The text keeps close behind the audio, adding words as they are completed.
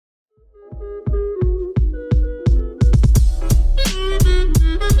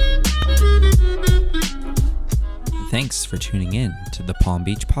Thanks for tuning in to the Palm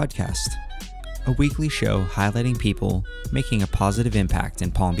Beach Podcast, a weekly show highlighting people making a positive impact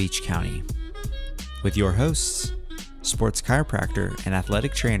in Palm Beach County. With your hosts, sports chiropractor and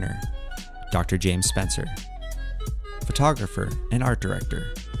athletic trainer, Dr. James Spencer, photographer and art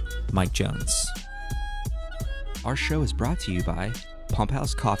director, Mike Jones. Our show is brought to you by Pump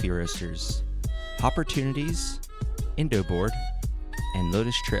House Coffee Roasters, Hopportunities, Indo Board, and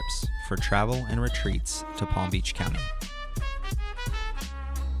Lotus Trips for travel and retreats to Palm Beach County.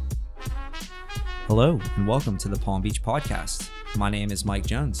 Hello, and welcome to the Palm Beach Podcast. My name is Mike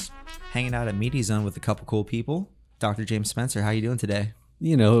Jones, hanging out at Media Zone with a couple cool people. Dr. James Spencer, how you doing today?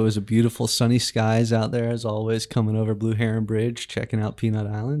 You know, it was a beautiful sunny skies out there as always, coming over Blue Heron Bridge, checking out Peanut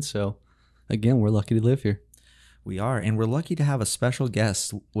Island. So again, we're lucky to live here. We are, and we're lucky to have a special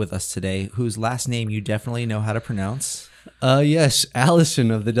guest with us today whose last name you definitely know how to pronounce. Yes,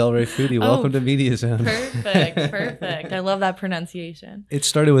 Alison of the Delray Foodie. Welcome to Media Zone. Perfect. I love that pronunciation. It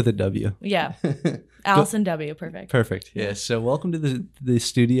started with a W. Yeah. Alison W. Perfect. Perfect. Yeah. So welcome to the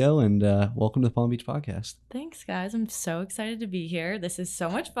studio and welcome to the Palm Beach Podcast. Thanks, guys. I'm so excited to be here. This is so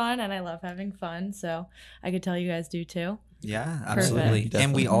much fun, and I love having fun. So I could tell you guys do too. Yeah, absolutely. Perfect.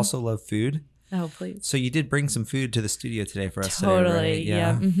 And we also love food. Oh, please. So you did bring some food to the studio today for us Totally. today, right?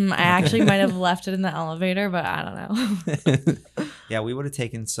 Yeah. Mm-hmm. I actually might have left it in the elevator, but I don't know. Yeah, we would have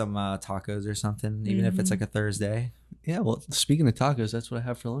taken some tacos or something, even if it's like a Thursday. Yeah. Well, speaking of tacos, that's what I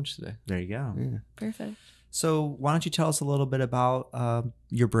have for lunch today. There you go. Yeah. Perfect. So why don't you tell us a little bit about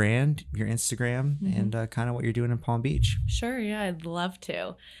your brand, your Instagram, and kind of what you're doing in Palm Beach? Sure. Yeah, I'd love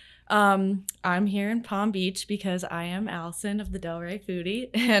to. I'm here in Palm Beach because I am Alison of the Delray Foodie,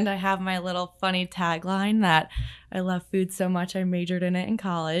 and I have my little funny tagline that I love food so much I majored in it in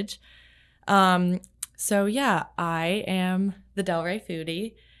college. So yeah, I am the Delray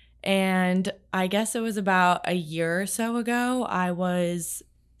Foodie, and I guess it was about a year or so ago, I was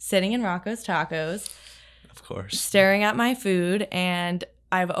sitting in Rocco's Tacos, Of course. staring at my food, and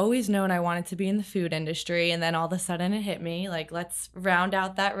I've always known I wanted to be in the food industry, and then all of a sudden it hit me, like, let's round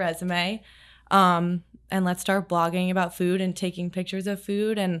out that resume, and let's start blogging about food and taking pictures of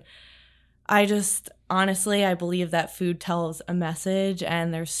food. And I just, honestly, I believe that food tells a message,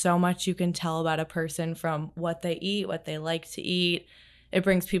 and there's so much you can tell about a person from what they eat, what they like to eat. It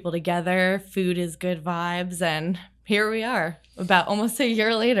brings people together. Food is good vibes, and here we are, about almost a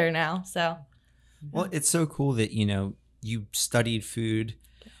year later now. So, Well, it's so cool that, you studied food.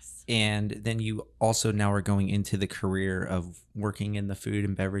 And then you also now are going into the career of working in the food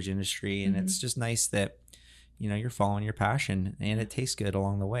and beverage industry. And it's just nice that, you're following your passion and it tastes good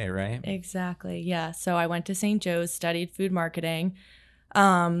along the way, right? Exactly. Yeah. So I went to St. Joe's, studied food marketing.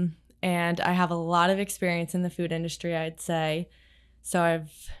 And I have a lot of experience in the food industry, I'd say. So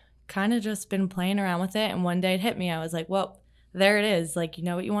I've kind of just been playing around with it. And one day it hit me. I was like, well, there it is. Like, you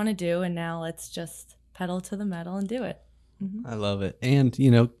know what you want to do. And now let's just pedal to the metal and do it. I love it. And,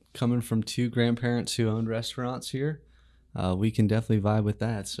 coming from two grandparents who owned restaurants here, we can definitely vibe with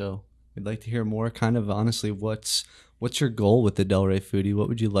that. So we'd like to hear more kind of honestly, what's your goal with the Delray Foodie? What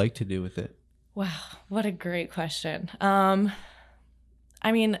would you like to do with it? Wow, what a great question. I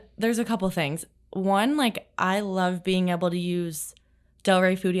mean, there's a couple things. One, like, I love being able to use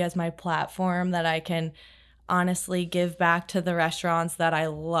Delray Foodie as my platform that I can honestly give back to the restaurants that I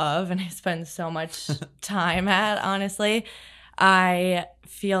love and I spend so much time at, honestly. I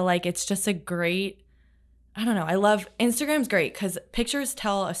feel like it's just a great, I don't know, I love, Instagram's great because pictures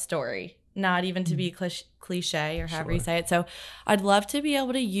tell a story, not even to be cliche or however you say it. So I'd love to be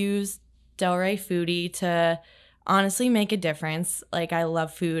able to use Delray Foodie to honestly make a difference. Like, I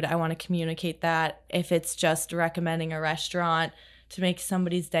love food. I want to communicate that. If it's just recommending a restaurant to make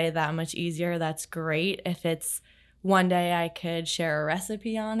somebody's day that much easier, that's great. If it's one day I could share a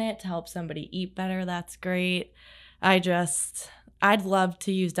recipe on it to help somebody eat better, that's great. I'd love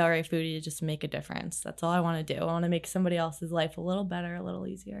to use Delray Foodie to just make a difference. That's all I want to do. I want to make somebody else's life a little better, a little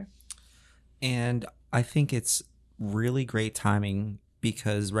easier. And I think it's really great timing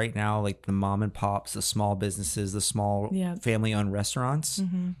because right now, like the mom and pops, the small businesses, the small family-owned restaurants,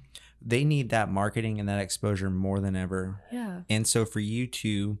 they need that marketing and that exposure more than ever. Yeah. And so for you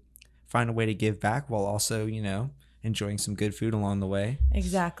to find a way to give back while also, enjoying some good food along the way.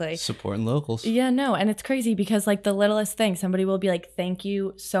 Exactly. Supporting locals. Yeah, no. And it's crazy because like the littlest thing, somebody will be like, thank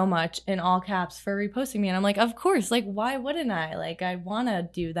you so much in all caps for reposting me. And I'm like, of course, like, why wouldn't I? Like, I want to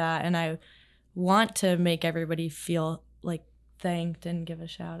do that. And I want to make everybody feel like thanked and give a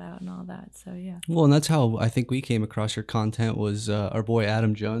shout out and all that. So yeah. Well, and that's how I think we came across your content was our boy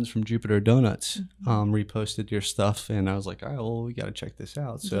Adam Jones from Jupiter Donuts reposted your stuff. And I was like, all right, well, we got to check this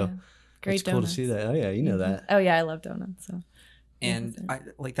out. So Great It's donuts. cool to see that. Oh yeah, you know that. Oh yeah, I love donuts. So. And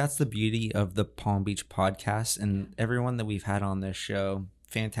that's the beauty of the Palm Beach podcast, and everyone that we've had on this show,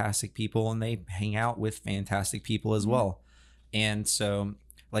 fantastic people, and they hang out with fantastic people as well. And so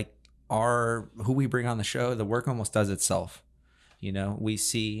like who we bring on the show, the work almost does itself. You know, we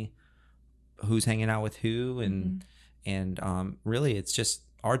see who's hanging out with who, and really it's just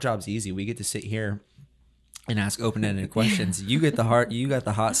our job's easy. We get to sit here and ask open-ended questions. You got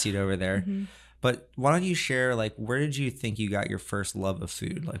the hot seat over there. But why don't you share, like, where did you think you got your first love of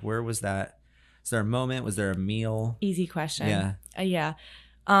food? Like, where was that? Is there a moment? Was there a meal? Easy question. Yeah.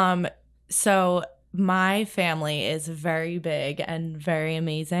 Yeah. So my family is very big and very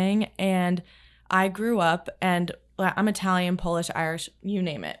amazing. And I grew up, and I'm Italian, Polish, Irish, you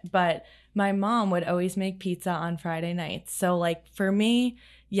name it. But my mom would always make pizza on Friday nights. So, like, for me,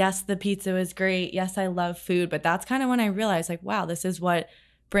 yes, the pizza was great. Yes, I love food. But that's kind of when I realized, like, wow, this is what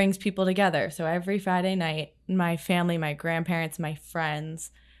brings people together. So every Friday night, my family, my grandparents, my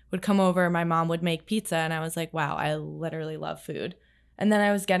friends would come over. My mom would make pizza, and I was like, wow, I literally love food. And then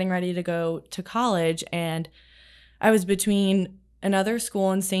I was getting ready to go to college, and I was between another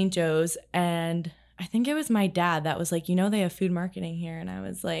school in St. Joe's, and I think it was my dad that was like, you know, they have food marketing here. And I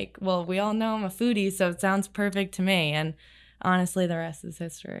was like, well, we all know I'm a foodie, so it sounds perfect to me. And honestly, the rest is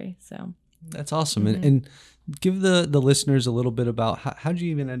history. So that's awesome. And give the listeners a lit'll bit about how did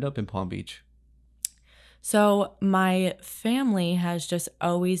you even end up in Palm Beach? So my family has just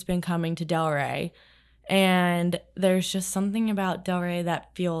always been coming to Delray, and there's just something about Delray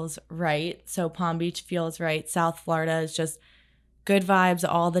that feels right. So Palm Beach feels right. South Florida is just good vibes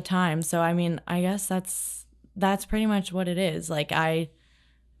all the time. So I mean, I guess that's pretty much what it is. Like I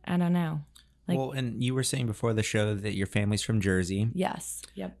don't know. Like, well, and you were saying before the show that your family's from Jersey. Yes.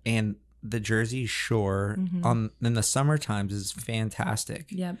 Yep. And the Jersey Shore in the summer times is fantastic.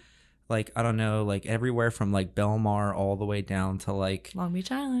 Yep. Like, I don't know, like everywhere from like Belmar all the way down to like Long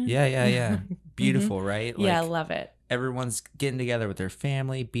Beach Island. Yeah. Beautiful, right? Like, yeah, I love it. Everyone's getting together with their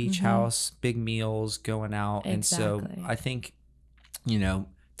family, beach house, big meals, going out. Exactly. And so I think, you know,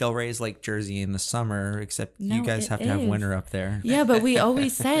 Delray is like Jersey in the summer, except you guys have to have winter up there. Yeah, but we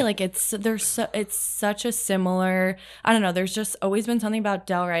always say like it's such a similar, I don't know, there's just always been something about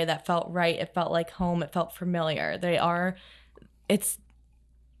Delray that felt right. It felt like home. It felt familiar.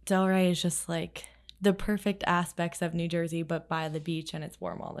 Delray is just like the perfect aspects of New Jersey, but by the beach, and it's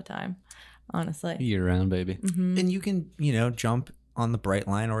warm all the time, honestly. Year round, baby. And you can, you know, jump on the Bright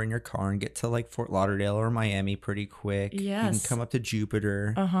Line or in your car and get to like Fort Lauderdale or Miami pretty quick. Yes. You can come up to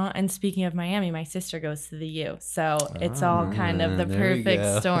Jupiter. And speaking of Miami, my sister goes to the U, so it's all kind of the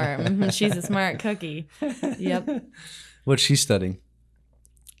perfect storm. She's a smart cookie. Yep. What's she studying?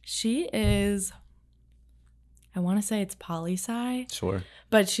 She is, I want to say it's poli-sci. Sure.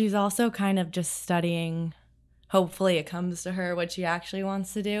 But she's also kind of just studying, hopefully it comes to her what she actually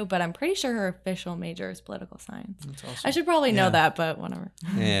wants to do. But I'm pretty sure her official major is political science. That's awesome. I should probably know that, but whatever.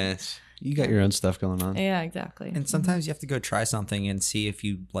 Yes. You got your own stuff going on. Yeah, exactly. And sometimes you have to go try something and see if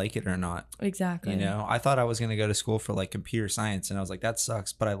you like it or not. Exactly. You know, I thought I was going to go to school for like computer science, and I was like, that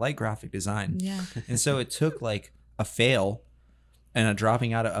sucks, but I like graphic design. Yeah. And so it took like a fail and a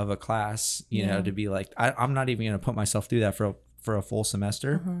dropping out of a class, you know, to be like, I'm not even going to put myself through that for a full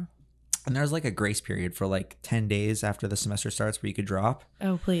semester. And there's like a grace period for like 10 days after the semester starts where you could drop.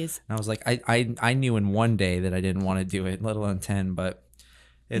 Oh, please. And I was like, I knew in one day that I didn't want to do it, let alone 10. But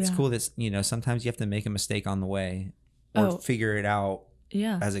it's cool that, you know, sometimes you have to make a mistake on the way or figure it out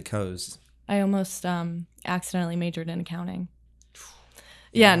as it goes. I almost accidentally majored in accounting.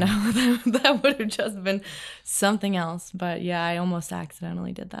 Yeah, no, that would have just been something else. But yeah, I almost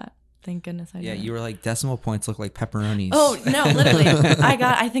accidentally did that. Thank goodness I did. Yeah, you were like, decimal points look like pepperonis. Oh, no, literally.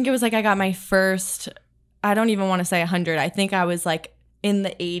 I think it was like I got my first, I don't even want to say 100. I think I was like in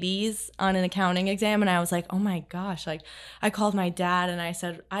the 80s on an accounting exam. And I was like, oh my gosh. Like I called my dad and I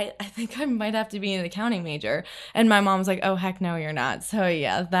said, I think I might have to be an accounting major. And my mom was like, oh, heck no, you're not. So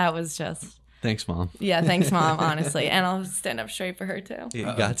yeah, that was just. Thanks, Mom. Yeah, thanks, Mom, honestly. And I'll stand up straight for her too. You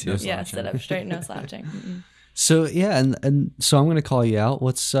got to. Yeah, stand up straight, no slouching. So yeah, and so I'm gonna call you out.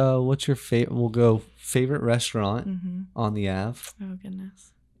 What's your favorite? We'll go favorite restaurant on the Ave. Oh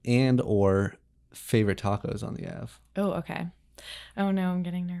goodness. And or favorite tacos on the Ave. Oh, okay. Oh no, I'm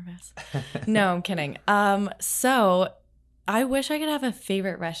getting nervous. No, I'm kidding. So I wish I could have a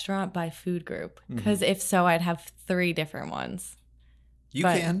favorite restaurant by food group, because if so, I'd have 3 different ones. You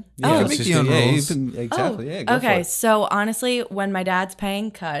can. Yeah, You can make your own rules. Exactly. Yeah. Go Okay, for it. so honestly, when my dad's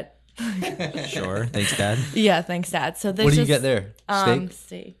paying, cut. Sure. Thanks, Dad. Yeah, thanks, Dad. So there's What do you get there? Steak?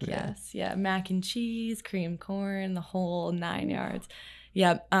 Steak, yes. Yeah, mac and cheese, cream corn, the whole 9 yards.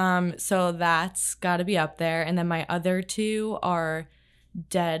 Yep. So that's got to be up there. And then my other two are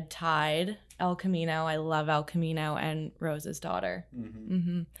dead tied. El Camino. I love El Camino and Rose's Daughter.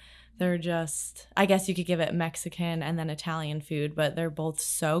 They're just, I guess you could give it Mexican and then Italian food, but they're both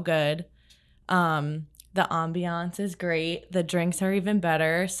so good. The ambiance is great. The drinks are even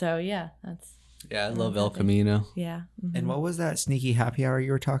better. So yeah, that's. Yeah, I love El Camino. Yeah. And what was that sneaky happy hour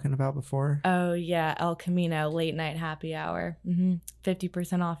you were talking about before? Oh yeah, El Camino late night happy hour.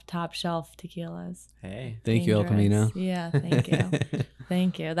 50% off top shelf tequilas. Hey, thank you, El Camino. Yeah, thank you,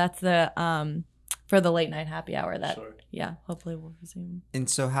 thank you. That's the for the late night happy hour. That yeah, hopefully we'll resume. And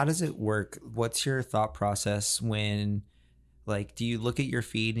so, how does it work? What's your thought process when, like, do you look at your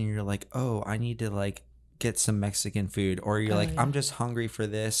feed and you're like, oh, I need to like get some Mexican food, or you're like, I'm just hungry for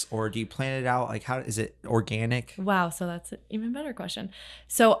this, or do you plan it out? Like, how is it organic? Wow, so that's an even better question.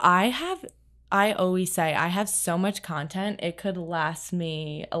 So I always say I have so much content, it could last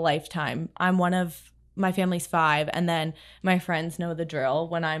me a lifetime. I'm one of, my family's 5, and then my friends know the drill.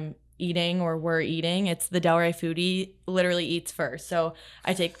 When I'm eating or we're eating, it's the Delray Foodie literally eats first. So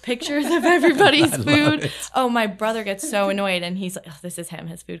I take pictures of everybody's food. Oh, my brother gets so annoyed, and he's like, oh, this is him.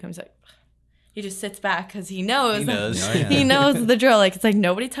 His food comes like, he just sits back because he knows. He knows the drill. Like, it's like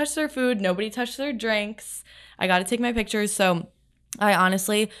nobody touched their food, nobody touched their drinks. I got to take my pictures. So I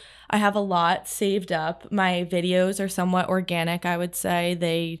have a lot saved up. My videos are somewhat organic, I would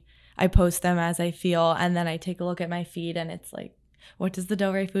say. I post them as I feel, and then I take a look at my feed, and it's like, what does the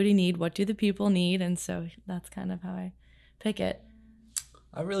Delray Foodie need? What do the people need? And so that's kind of how I pick it.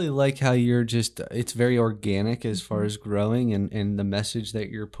 I really like how you're just, it's very organic as far as growing and the message that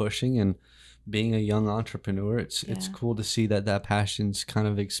you're pushing, and being a young entrepreneur. It's cool to see that passion's kind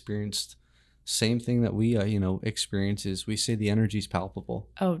of experienced. Same thing that we experience is, we say the energy's palpable.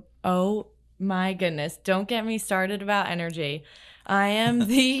 Oh my goodness. Don't get me started about energy. I am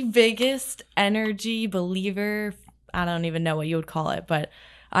the biggest energy believer. I don't even know what you would call it, but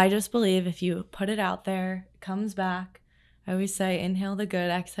I just believe if you put it out there, it comes back. I always say, inhale the good,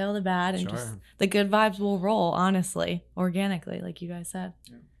 exhale the bad, and just the good vibes will roll, honestly, organically, like you guys said.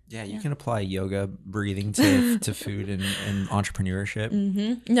 Yeah, you can apply yoga, breathing to food and entrepreneurship.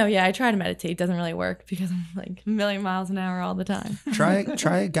 No, yeah, I try to meditate. It doesn't really work because I'm like a million miles an hour all the time. Try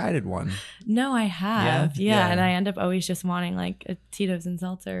a guided one. No, I have. Yeah, and I end up always just wanting like a Tito's and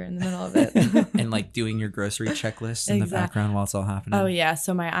seltzer in the middle of it. And like doing your grocery checklist in the background while it's all happening. Oh, yeah.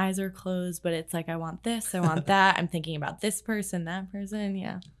 So my eyes are closed, but it's like, I want this, I want that. I'm thinking about this person, that person.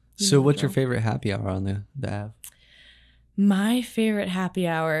 Yeah. So what's your favorite happy hour on the app? My favorite happy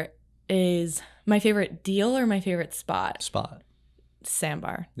hour is my favorite deal or my favorite spot?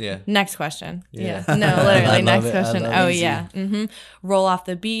 Sandbar. Yeah. Next question. Yeah. No, literally next question. Oh, easy. yeah. Roll off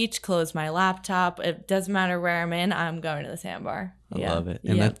the beach, close my laptop. It doesn't matter where I'm in. I'm going to the sandbar. I love it.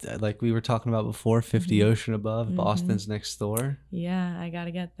 And that, like we were talking about before, 50 Ocean above, Boston's next door. Yeah, I got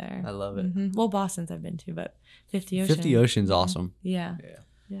to get there. I love it. Well, Boston's I've been to, but 50 Ocean. 50 Ocean's awesome. Yeah.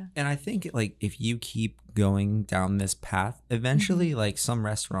 And I think like if you keep going down this path, eventually like some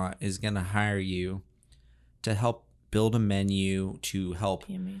restaurant is going to hire you to help build a menu, to help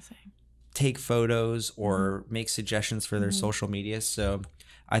take photos or make suggestions for their social media. So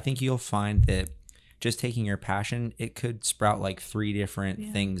I think you'll find that just taking your passion, it could sprout like 3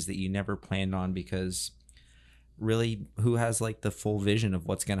 different things that you never planned on, because really, who has like the full vision of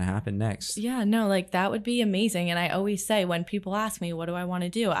what's going to happen next? Yeah, no, like that would be amazing. And I always say, when people ask me, what do I want to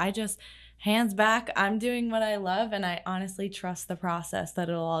do? I just, hands back, I'm doing what I love. And I honestly trust the process that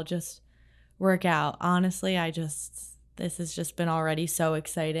it'll all just work out. Honestly, this has just been already so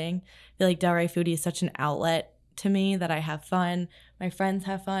exciting. I feel like Delray Foodie is such an outlet to me that I have fun. My friends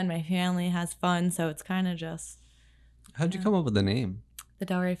have fun. My family has fun. So it's kind of just. How'd you come up with the name? The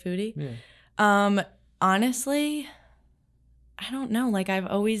Delray Foodie? Yeah. Honestly, I don't know. Like, I've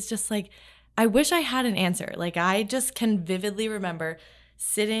always just like, I wish I had an answer. Like, I just can vividly remember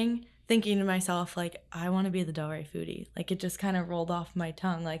sitting, thinking to myself, like, I want to be the Delray Foodie. Like, it just kind of rolled off my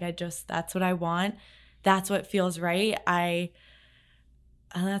tongue. Like, that's what I want. That's what feels right.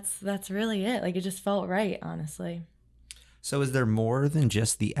 That's really it. Like, it just felt right, honestly. So is there more than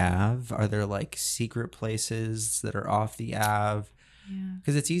just the Ave? Are there like secret places that are off the Ave?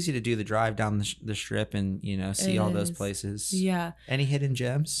 Because it's easy to do the drive down the strip and, see all those places. Yeah. Any hidden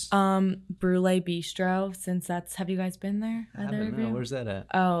gems? Brulee Bistro, have you guys been there? I haven't, no. Where's that at?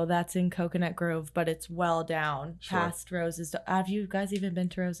 Oh, that's in Coconut Grove, but it's well down past Rose's. Have you guys even been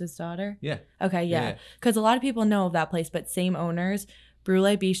to Rose's Daughter? Yeah. Okay, yeah. Because a lot of people know of that place, but same owners.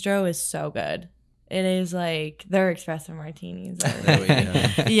 Brulee Bistro is so good. It is like their espresso martinis. There we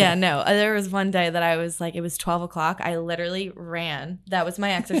go. Yeah, no. There was one day that I was like, it was 12 o'clock. I literally ran. That was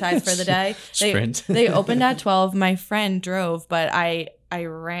my exercise for the day. Sprint. They opened at 12. My friend drove, but I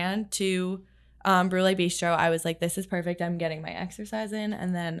ran to Brulee Bistro. I was like, this is perfect. I'm getting my exercise in.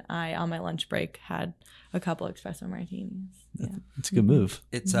 And then I, on my lunch break, had a couple espresso martinis. Yeah. It's a good move.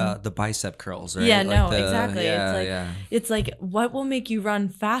 It's the bicep curls, right? Yeah, Like no, the- exactly. Yeah, It's like what will make you run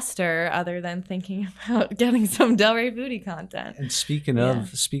faster other than thinking about getting some Delray Foodie content. And speaking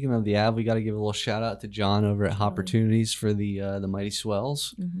of the Av, we got to give a little shout out to John over at Hopportunities for the Mighty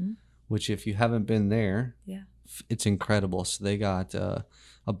Swells, which if you haven't been there, it's incredible. So they got a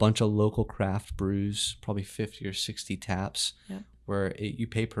bunch of local craft brews, probably 50 or 60 taps, where you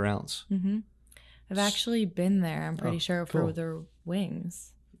pay per ounce. I've actually been there. I'm pretty sure for cool. their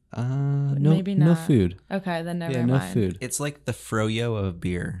wings. Maybe not. No food. Okay, then never Yeah, mind. no food. It's like the froyo of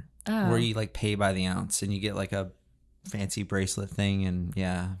beer, Oh. where you like pay by the ounce and you get like a fancy bracelet thing, and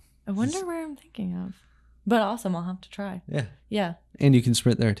I wonder where I'm thinking of. But awesome, I'll have to try. Yeah. Yeah. And you can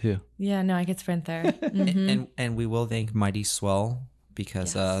sprint there too. Yeah, no, I could sprint there. Mhm. and we will thank Mighty Swell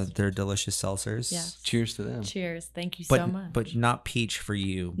because they're delicious seltzers. Yes. Cheers to them. Cheers. Thank you But so much. but not peach for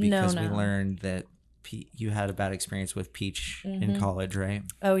you because we no. learned that you had a bad experience with peach in college, right?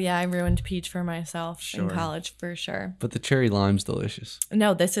 Oh, yeah, I ruined peach for myself Sure. in college for sure. But the cherry lime's delicious.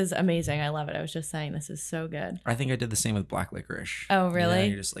 No, this is amazing. I love it. I was just saying this is so good. I think I did the same with black licorice. Oh, You know, really?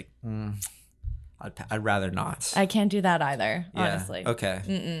 you're just like, I'd rather not. I can't do that either, Yeah. honestly.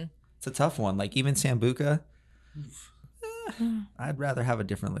 Okay. It's a tough one. Like even Sambuca, I'd rather have a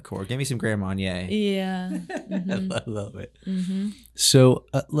different liqueur. Give me some Grand Marnier. Yeah. I love it. So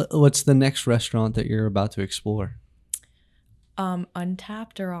what's the next restaurant that you're about to explore?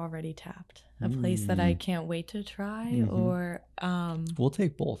 Untapped or already tapped? A place that I can't wait to try or We'll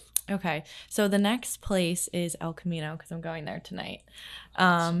take both. okay. So the next place is El Camino because I'm going there tonight.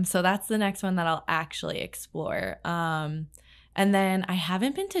 So that's the next one that I'll actually explore. And then I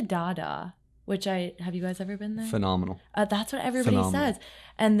haven't been to Dada, which have you guys ever been there? Phenomenal. That's what everybody says.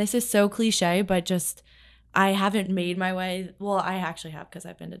 And this is so cliche, but just I haven't made my way. Well, I actually have because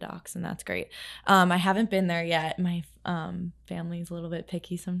I've been to Doc's and that's great. I haven't been there yet. My family's a little bit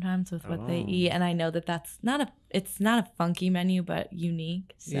picky sometimes with what they eat, and I know that it's not a funky menu, but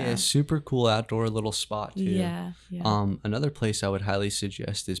unique. So. Yeah, super cool outdoor little spot too. Yeah. Another place I would highly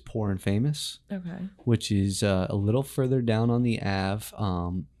suggest is Poor and Famous. Okay. Which is a little further down on the Ave.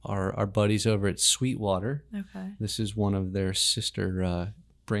 Our buddies over at Sweetwater. Okay. This is one of their sister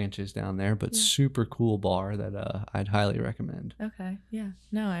branches down there, but super cool bar that I'd highly recommend. Okay. Yeah.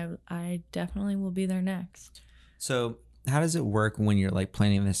 No, I definitely will be there next. So how does it work when you're like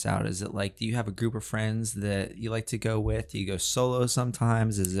planning this out? Is it like, do you have a group of friends that you like to go with? Do you go solo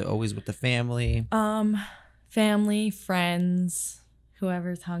sometimes? Is it always with the family? Family, friends,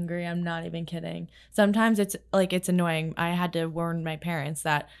 whoever's hungry. I'm not even kidding. Sometimes it's annoying. I had to warn my parents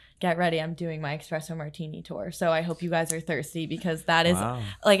that get ready, I'm doing my espresso martini tour. So I hope you guys are thirsty because that is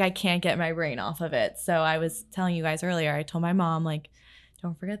like I can't get my brain off of it. So I was telling you guys earlier, I told my mom like,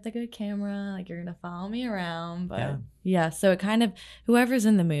 don't forget the good camera. Like you're gonna follow me around. But yeah, so it kind of whoever's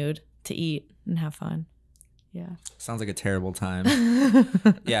in the mood to eat and have fun. Yeah. Sounds like a terrible time.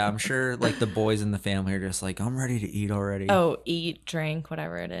 Yeah, I'm sure like the boys in the family are just like, I'm ready to eat already. Oh, eat, drink,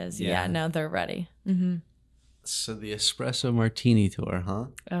 whatever it is. Yeah, no, they're ready. So the espresso martini tour, huh?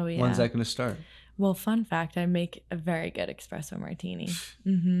 Oh, yeah. When's that going to start? Well, fun fact, I make a very good espresso martini.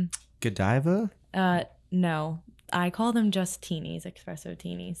 Godiva? No, I call them just teenies, espresso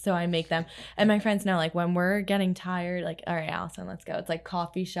teenies. So I make them. And my friends know, like, when we're getting tired, like, all right, Allison, let's go. It's like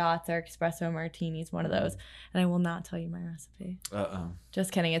coffee shots or espresso martinis, one of those. And I will not tell you my recipe. Uh-oh.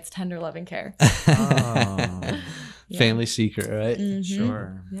 Just kidding. It's tender loving care. Oh. Family secret, right?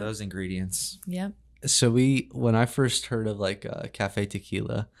 Sure. Yep. Those ingredients. Yep. So when I first heard of like cafe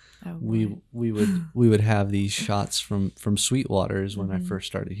tequila, Oh, we would have these shots from Sweetwater's when I first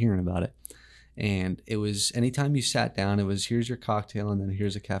started hearing about it. And it was anytime you sat down, it was here's your cocktail and then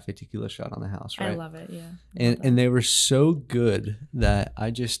here's a cafe tequila shot on the house, right? I love it, yeah. And they were so good that I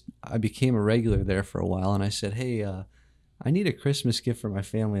became a regular there for a while. And I said, hey, I need a Christmas gift for my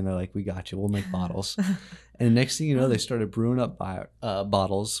family. And they're like, we got you. We'll make bottles. And next thing you know, they started brewing up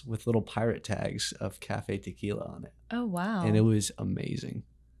bottles with little pirate tags of cafe tequila on it. Oh, wow. And it was amazing.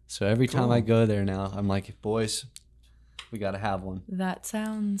 So every time I go there now, I'm like, boys, we got to have one. That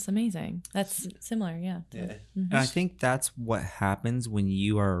sounds amazing. That's similar, yeah. Yeah. And I think that's what happens when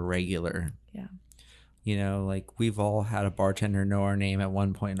you are a regular. Yeah. You know, like we've all had a bartender know our name at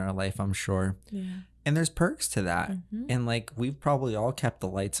one point in our life, I'm sure. Yeah. And there's perks to that. And like we've probably all kept the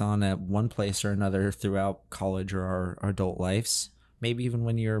lights on at one place or another throughout college or our adult lives. Maybe even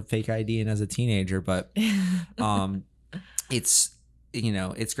when you're fake IDing as a teenager. But it's, you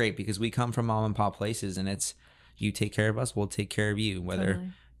know, it's great because we come from mom and pop places, and it's you take care of us, we'll take care of you. Whether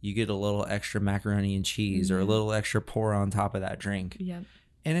you get a little extra macaroni and cheese or a little extra pour on top of that drink. Yep.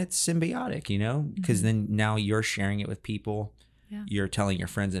 And it's symbiotic, you know, because then now you're sharing it with people. Yeah. You're telling your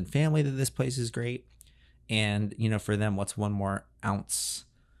friends and family that this place is great. And, you know, for them, what's one more ounce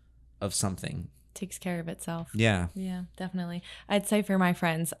of something? Takes care of itself. Yeah. Yeah, definitely. I'd say for my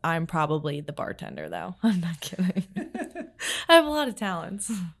friends, I'm probably the bartender, though. I'm not kidding. I have a lot of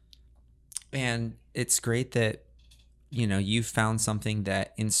talents. And it's great that, you know, you've found something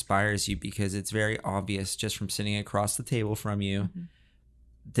that inspires you, because it's very obvious just from sitting across the table from you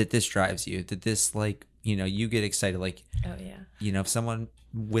that this drives you, that this, like, you know, you get excited. Like, oh yeah, you know, if someone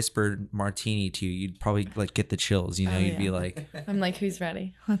whispered martini to you, you'd probably like get the chills, you know. You'd be like, I'm like, who's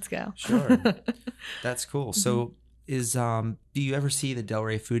ready? Let's go. Sure. That's cool. So is do you ever see the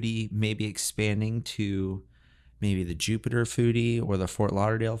Delray Foodie maybe expanding to maybe the Jupiter Foodie or the Fort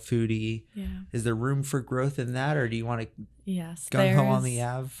Lauderdale Foodie? Yeah. Is there room for growth in that, or do you want to gung ho on the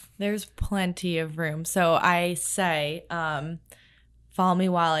Ave? There's plenty of room. So I say follow me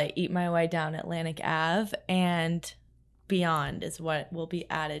while I eat my way down Atlantic Ave, and beyond is what will be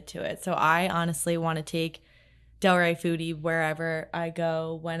added to it. So I honestly want to take Delray Foodie wherever I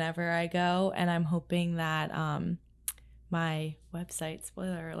go, whenever I go, and I'm hoping that my website,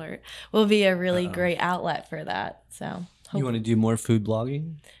 spoiler alert, will be a really great outlet for that. So you want to do more food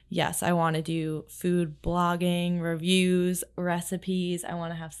blogging? Yes, I want to do food blogging, reviews, recipes. I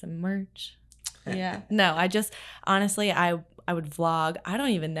want to have some merch. Yeah. No, I just honestly, I would vlog. I don't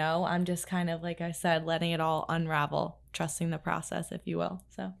even know. I'm just kind of, like I said, letting it all unravel, trusting the process, if you will.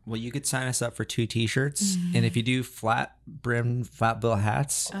 So, well, you could sign us up for 2 T-shirts, and if you do flat brim, flat bill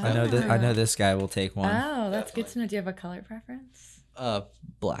hats, I know this guy will take one. Oh, that's good to know. Do you have a color preference?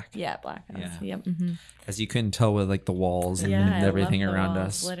 Black. Yeah, black. Yeah. Yep. As you couldn't tell with like the walls and everything around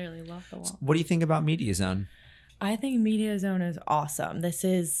us. Literally love the walls. What do you think about Media Zone? I think Media Zone is awesome. This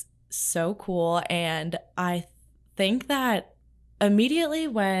is so cool, and I think that immediately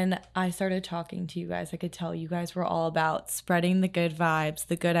when I started talking to you guys, I could tell you guys were all about spreading the good vibes,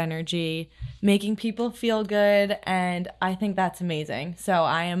 the good energy, making people feel good, and I think that's amazing. So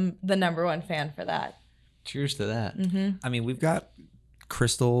I am the #1 fan for that. Cheers to that. I mean, we've got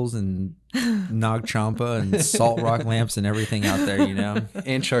crystals and Nag Champa and salt rock lamps and everything out there, you know?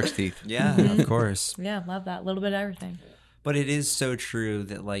 And shark's teeth. Yeah, of course. Yeah, love that. A little bit of everything. But it is so true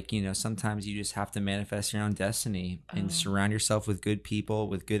that, like, you know, sometimes you just have to manifest your own destiny and surround yourself with good people,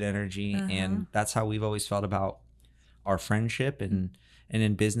 with good energy. And that's how we've always felt about our friendship and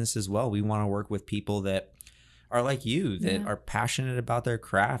in business as well. We want to work with people that are like you, that are passionate about their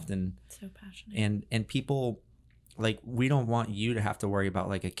craft and so passionate. And people, like, we don't want you to have to worry about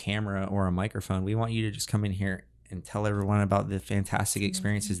like a camera or a microphone. We want you to just come in here and tell everyone about the fantastic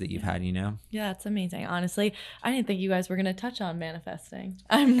experiences that you've had, you know? Yeah, it's amazing. Honestly, I didn't think you guys were going to touch on manifesting.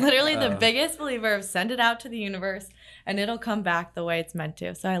 I'm literally the biggest believer of send it out to the universe and it'll come back the way it's meant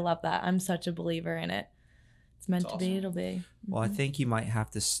to. So I love that. I'm such a believer in it. It's meant to be, it'll be. Well, I think you might have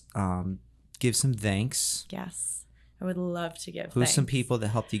to give some thanks. Yes. I would love to give Who's thanks. some people that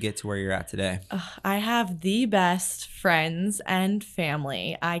helped you get to where you're at today? I have the best friends and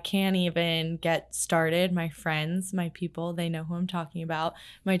family. I can't even get started. My friends, my people, they know who I'm talking about.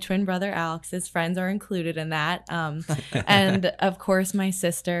 My twin brother, Alex's friends are included in that. And of course, my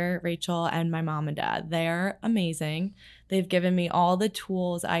sister, Rachel, and my mom and dad. They're amazing. They've given me all the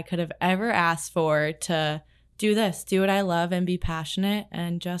tools I could have ever asked for to do this, do what I love and be passionate,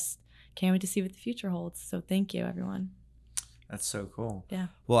 and just can't wait to see what the future holds. So thank you, everyone. That's so cool. Yeah.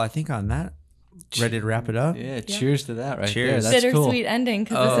 Well, I think on that, ready to wrap it up? Yeah, cheers to that Cheers. there. That's bittersweet cool. ending,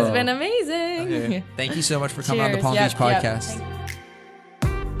 because this has been amazing. Okay. Thank you so much for coming on the Palm Beach Podcast.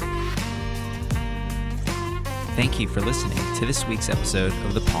 Thank you for listening to this week's episode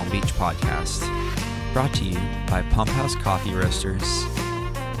of the Palm Beach Podcast, brought to you by Pump House Coffee Roasters,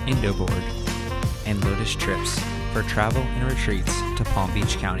 Indo Board, and Lotus Trips for travel and retreats to Palm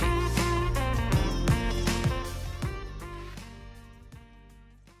Beach County.